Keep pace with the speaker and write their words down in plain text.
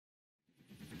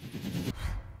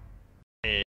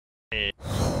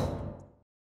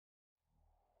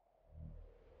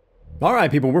All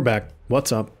right, people, we're back.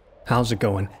 What's up? How's it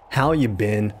going? How you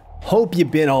been? Hope you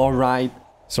been all right.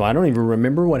 So I don't even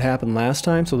remember what happened last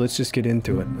time, so let's just get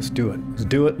into it. Let's do it. Let's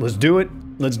do it. Let's do it.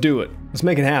 Let's do it. Let's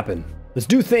make it happen. Let's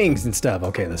do things and stuff.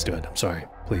 Okay, let's do it. I'm sorry.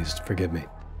 Please forgive me.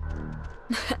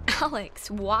 Alex,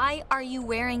 why are you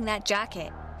wearing that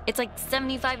jacket? It's like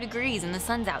 75 degrees and the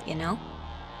sun's out, you know?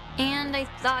 And I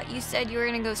thought you said you were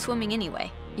gonna go swimming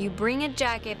anyway. You bring a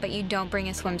jacket, but you don't bring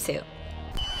a swimsuit.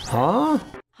 Huh?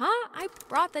 Huh? I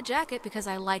brought the jacket because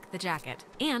I like the jacket.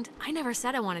 And I never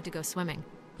said I wanted to go swimming.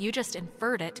 You just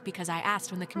inferred it because I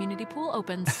asked when the community pool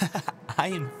opens. I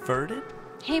inferred it?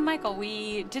 Hey, Michael,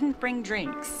 we didn't bring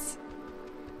drinks.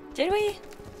 Did we?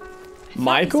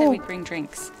 Michael? We said we'd bring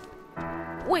drinks.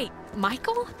 Wait,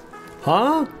 Michael?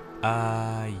 Huh?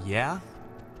 Yeah?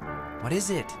 What is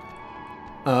it?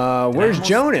 Where's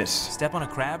Jonas? Step on a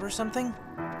crab or something?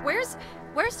 Where's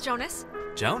Jonas?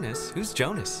 Jonas? Who's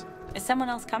Jonas? Is someone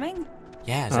else coming?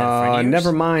 Yeah, is that a friend of yours?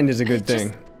 Never mind is a good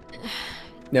thing.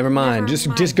 Never mind.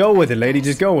 Just go with it, lady.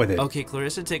 Just go with it. Okay,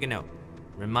 Clarissa, take a note.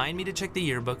 Remind me to check the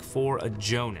yearbook for a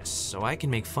Jonas, so I can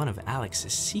make fun of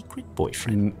Alex's secret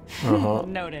boyfriend.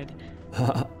 Noted.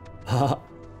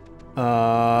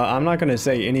 I'm not gonna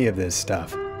say any of this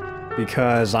stuff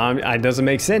because it doesn't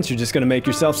make sense. You're just gonna make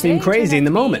yourself seem crazy in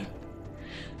the moment.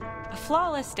 A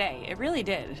flawless day. It really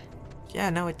did. Yeah,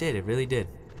 no, it did. It really did.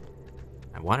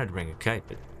 I wanted to bring a kite,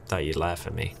 but thought you'd laugh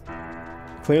at me.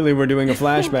 Clearly, we're doing a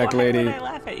flashback, Why lady. would I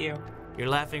laugh at you? You're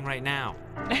laughing right now.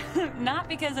 Not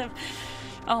because of...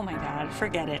 Oh my god,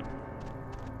 forget it.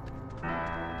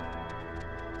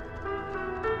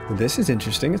 Well, this is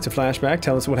interesting. It's a flashback.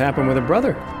 Tell us what happened with her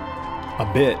brother.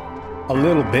 A bit. A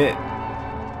little bit.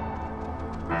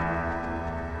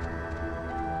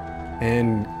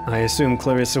 And I assume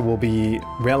Clarissa will be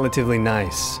relatively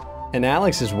nice. And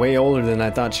Alex is way older than I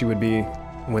thought she would be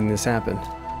when this happened.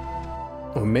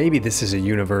 Or maybe this is a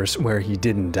universe where he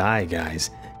didn't die, guys.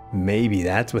 Maybe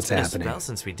that's what's happening. It's been a spell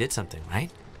since we did something,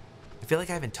 right? I feel like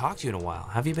I haven't talked to you in a while.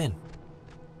 How have you been?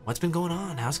 What's been going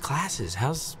on? How's classes?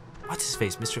 How's... What's his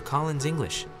face? Mr. Collins'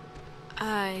 English?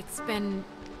 It's been...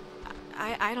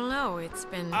 I don't know. It's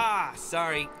been... Ah,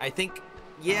 sorry. I think...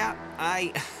 Yeah,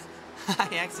 I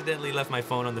accidentally left my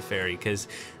phone on the ferry, because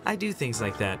I do things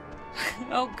like that.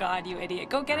 Oh god, you idiot.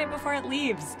 Go get it before it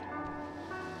leaves.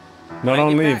 No,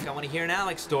 don't leave. I want to hear an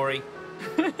Alex story.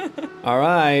 All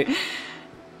right.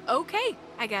 Okay,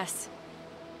 I guess.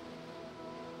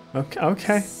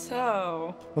 Okay.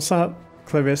 So... What's up,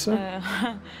 Clarissa?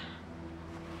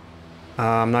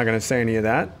 I'm not going to say any of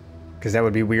that, because that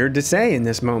would be weird to say in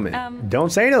this moment.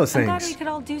 Don't say those things. I'm glad we could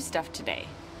all do stuff today.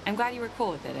 I'm glad you were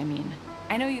cool with it. I mean,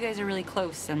 I know you guys are really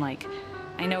close, and like,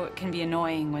 I know it can be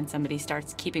annoying when somebody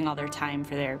starts keeping all their time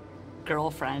for their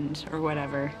girlfriend or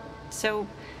whatever. So,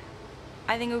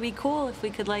 I think it would be cool if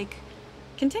we could, like,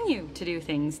 continue to do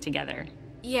things together.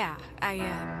 Yeah, I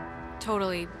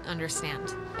totally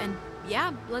understand. And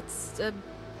yeah, let's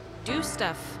do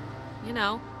stuff, you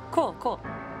know. Cool, cool.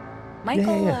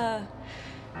 Michael, Yeah.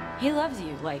 He loves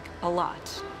you, like, a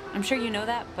lot. I'm sure you know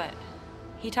that, but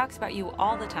he talks about you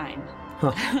all the time.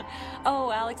 Huh.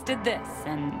 Oh, Alex did this,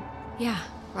 and... Yeah,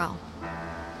 well,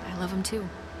 I love him too.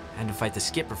 I had to fight the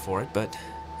skipper for it, but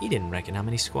he didn't reckon how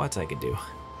many squats I could do.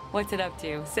 What's it up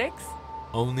to, 6?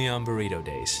 Only on burrito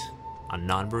days. On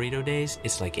non-burrito days,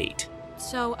 it's like 8.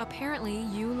 So apparently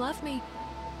you love me.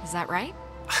 Is that right?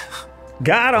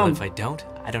 Got Well, him. if I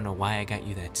don't know why I got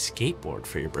you that skateboard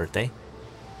for your birthday.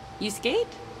 You skate?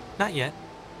 Not yet.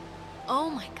 Oh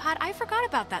my god, I forgot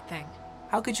about that thing.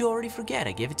 How could you already forget?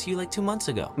 I gave it to you like 2 months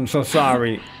ago. I'm so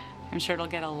sorry. I'm sure it'll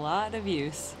get a lot of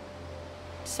use.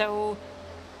 So,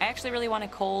 I actually really want a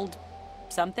cold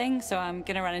something, so I'm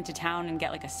gonna run into town and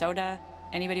get like a soda.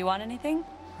 Anybody want anything?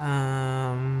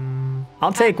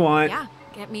 I'll take one. Yeah,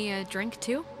 get me a drink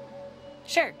too.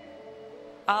 Sure.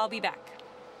 I'll be back.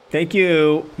 Thank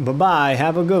you. Bye-bye.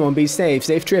 Have a good one. Be safe.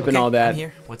 Safe trip and Okay, all that. I'm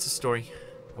here. What's the story?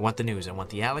 I want the news. I want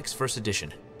the Alex first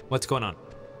edition. What's going on?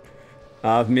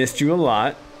 I've missed you a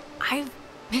lot. I've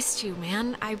missed you,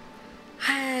 man. I've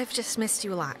just missed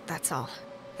you a lot, that's all.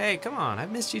 Hey, come on.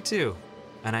 I've missed you too.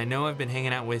 And I know I've been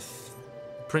hanging out with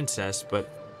Princess, but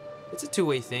it's a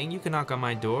two-way thing. You can knock on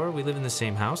my door. We live in the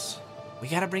same house. We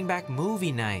gotta bring back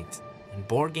movie night and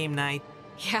board game night.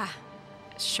 Yeah,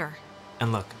 sure.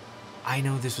 And look, I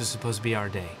know this was supposed to be our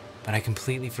day, but I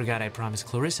completely forgot I promised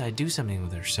Clarissa I'd do something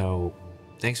with her, so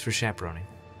thanks for chaperoning.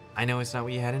 I know it's not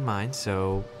what you had in mind,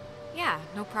 so... Yeah,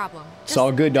 no problem. It's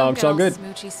all good, dog. It's all good.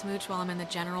 Smoochy smooch while I'm in the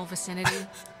general vicinity.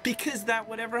 Because that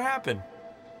would ever happen.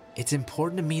 It's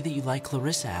important to me that you like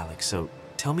Clarissa, Alex, so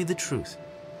tell me the truth.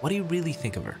 What do you really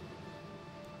think of her?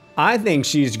 I think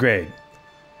she's great.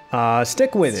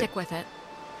 Stick with it. Stick with it.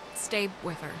 Stay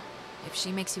with her. If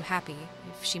she makes you happy,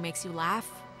 if she makes you laugh,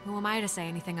 who am I to say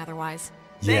anything otherwise?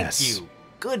 Yes. Thank you.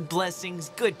 Good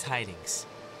blessings, good tidings.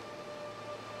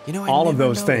 You know, I All of never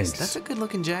those noticed. things. That's a good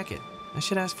looking jacket. I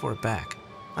should ask for it back.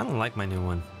 I don't like my new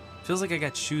one. Feels like I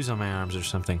got shoes on my arms or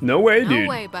something. No way, dude. No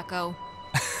way, bucko.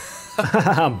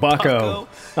 Bucko. You Oh,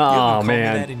 haven't called me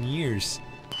man. that in years.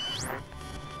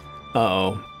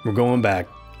 Uh-oh. We're going back.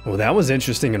 Well, that was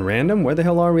interesting and random. Where the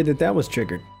hell are we that was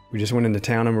triggered? We just went into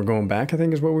town and we're going back, I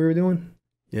think is what we were doing.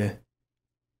 Yeah.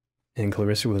 And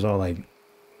Clarissa was all like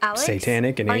Alex,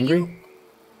 satanic and are angry. you-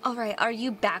 All right, are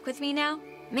you back with me now?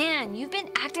 Man, you've been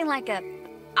acting like a,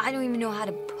 I don't even know how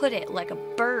to put it, like a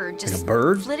bird, just a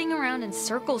bird? flitting around in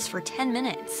circles for 10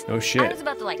 minutes. Oh, shit. I was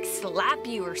about to like slap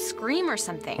you or scream or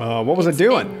something. What was I It's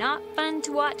doing? been not fun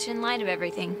to watch in light of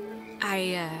everything.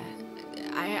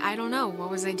 I don't know. What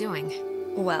was I doing?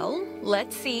 Well,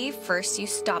 let's see. First you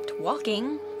stopped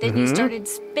walking, then Mm-hmm. you started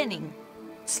spinning.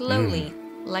 Slowly,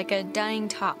 like a dying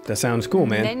top. That sounds cool,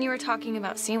 man. Then you were talking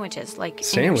about sandwiches, like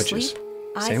Sandwiches? in your sleep.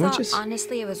 Sandwiches? I thought,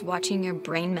 honestly, I was watching your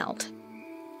brain melt.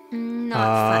 Not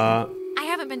fun. I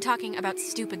haven't been talking about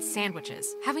stupid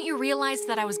sandwiches. Haven't you realized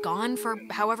that I was gone for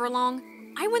however long?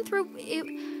 I went through it.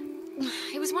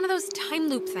 It was one of those time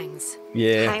loop things.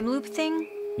 Yeah. Time loop thing?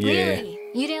 Yeah. Really?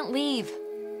 You didn't leave.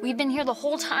 We've been here the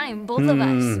whole time, both of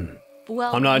us.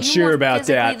 Well, I'm not you sure more about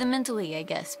physically that. than mentally, I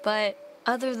guess. But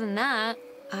other than that,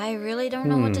 I really don't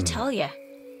know what to tell you.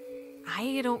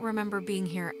 I don't remember being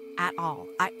here at all.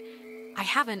 I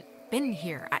haven't been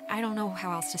here. I don't know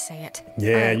how else to say it.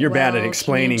 Yeah, you're bad at Well,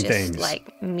 explaining can you just, things.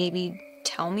 Like, maybe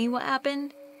tell me what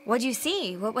happened? What'd you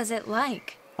see? What was it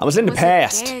like? I was in the It was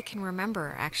past. a day I can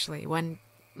remember, actually, when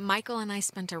Michael and I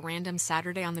spent a random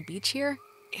Saturday on the beach here.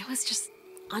 It was just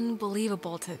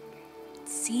unbelievable to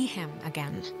see him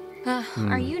again.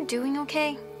 Are you doing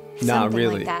okay? Not Something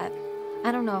really. like that.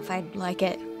 I don't know if I'd like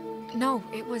it. No,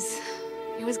 it was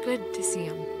good to see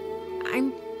him.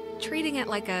 I'm treating it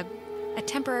like a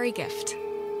temporary gift.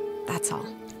 That's all.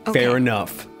 Fair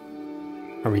enough.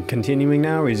 Are we continuing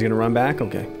now, or he's gonna run back?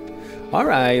 Okay.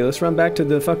 Alright, let's run back to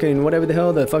the fucking, whatever the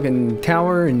hell, the fucking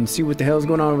tower and see what the hell's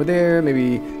going on over there.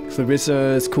 Maybe Clarissa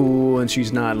is cool and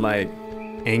she's not, like,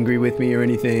 angry with me or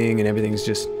anything, and everything's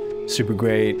just super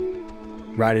great.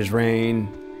 Right as rain.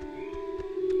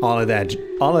 All of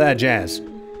that jazz.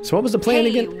 So what was the plan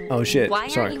Hey, again? Oh shit, why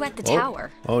sorry. aren't you at the Oh.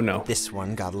 tower? Oh no. This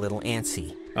one got a little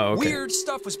antsy. Oh, okay. Weird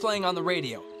stuff was playing on the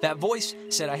radio. That voice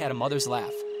said I had a mother's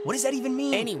laugh. What does that even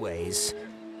mean? Anyways,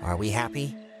 are we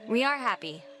happy? We are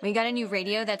happy. We got a new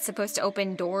radio that's supposed to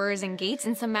open doors and gates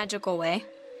in some magical way.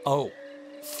 Oh,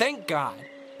 thank God.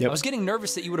 Yep. I was getting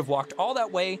nervous that you would have walked all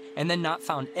that way and then not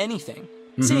found anything.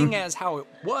 Seeing as how it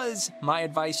was my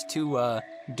advice to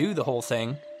do the whole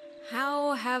thing.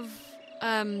 How have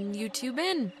you two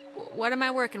been? What am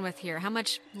I working with here? How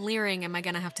much leering am I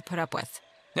gonna have to put up with?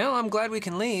 No, I'm glad we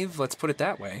can leave. Let's put it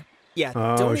that way. Yeah,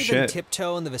 Oh, don't even shit.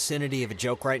 tiptoe in the vicinity of a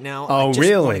joke right now. Oh, I just want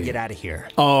really? to get out of here.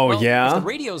 Oh Well, yeah? If the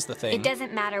radio's the thing. It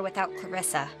doesn't matter without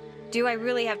Clarissa. Do I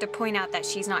really have to point out that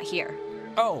she's not here?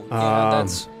 Oh, yeah,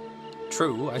 that's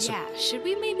true. Yeah, should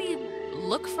we maybe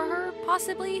look for her,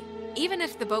 possibly? Even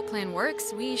if the boat plan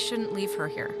works, we shouldn't leave her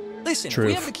here. Listen, if Truth.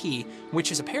 we have the key,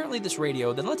 which is apparently this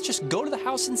radio, then let's just go to the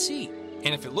house and see.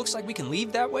 And if it looks like we can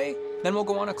leave that way, then we'll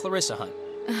go on a Clarissa hunt.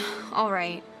 All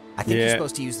right. I think Yeah. you're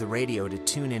supposed to use the radio to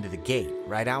tune into the gate,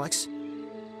 right, Alex?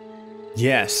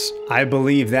 Yes, I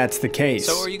believe that's the case.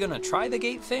 So are you gonna try the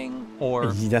gate thing, or?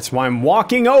 That's why I'm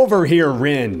walking over here,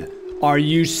 Rin. Are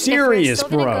you serious, if we're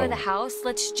still gonna go bro? to the house,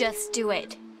 let's just do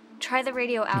it. Try the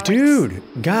radio, Alex. Dude,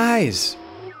 guys,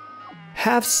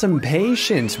 have some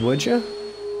patience, would you?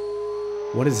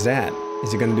 What is that?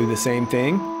 Is it gonna do the same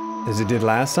thing as it did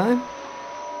last time?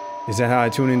 Is that how I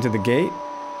tune into the gate?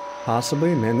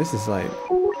 Possibly? Man, this is like...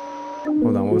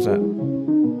 Hold on, what was that?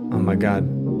 Oh my god.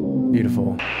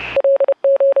 Beautiful.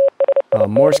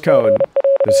 Morse code.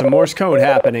 There's some Morse code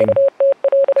happening.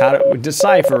 How to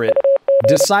decipher it.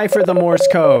 Decipher the Morse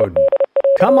code.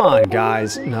 Come on,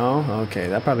 guys. No? Okay,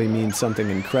 that probably means something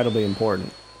incredibly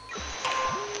important.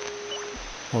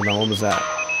 Hold on, what was that?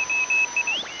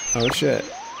 Oh shit.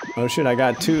 Oh shit, I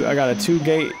got a two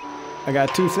gate. I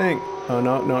got two thing. Oh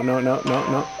no.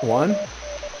 1,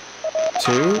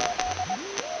 2,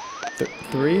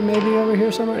 3 maybe over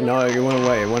here somewhere? No, it went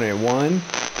away. It went away. 1,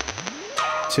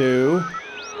 2.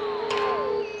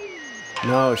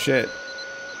 No shit.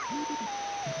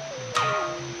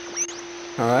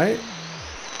 Alright.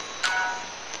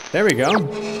 There we go.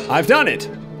 I've done it!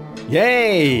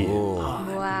 Yay!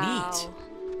 Wow.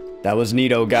 That was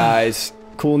neato, guys.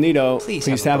 Cool Nito. Please,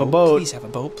 Please have a boat. Please have a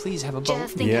boat. Please have a boat.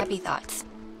 Just think Yeah. happy thoughts.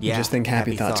 Yeah, Just think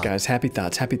happy thoughts, thought. guys. Happy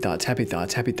thoughts, happy thoughts, happy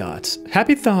thoughts, happy thoughts.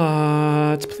 Happy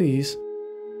thoughts, please.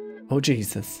 Oh,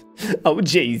 Jesus. Oh,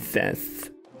 Jesus.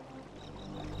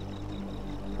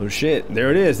 Oh, shit.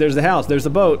 There it is. There's the house. There's the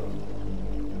boat.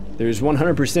 There's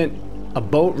 100% a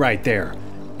boat right there.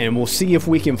 And we'll see if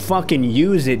we can fucking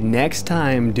use it next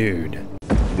time, dude.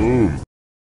 Boom.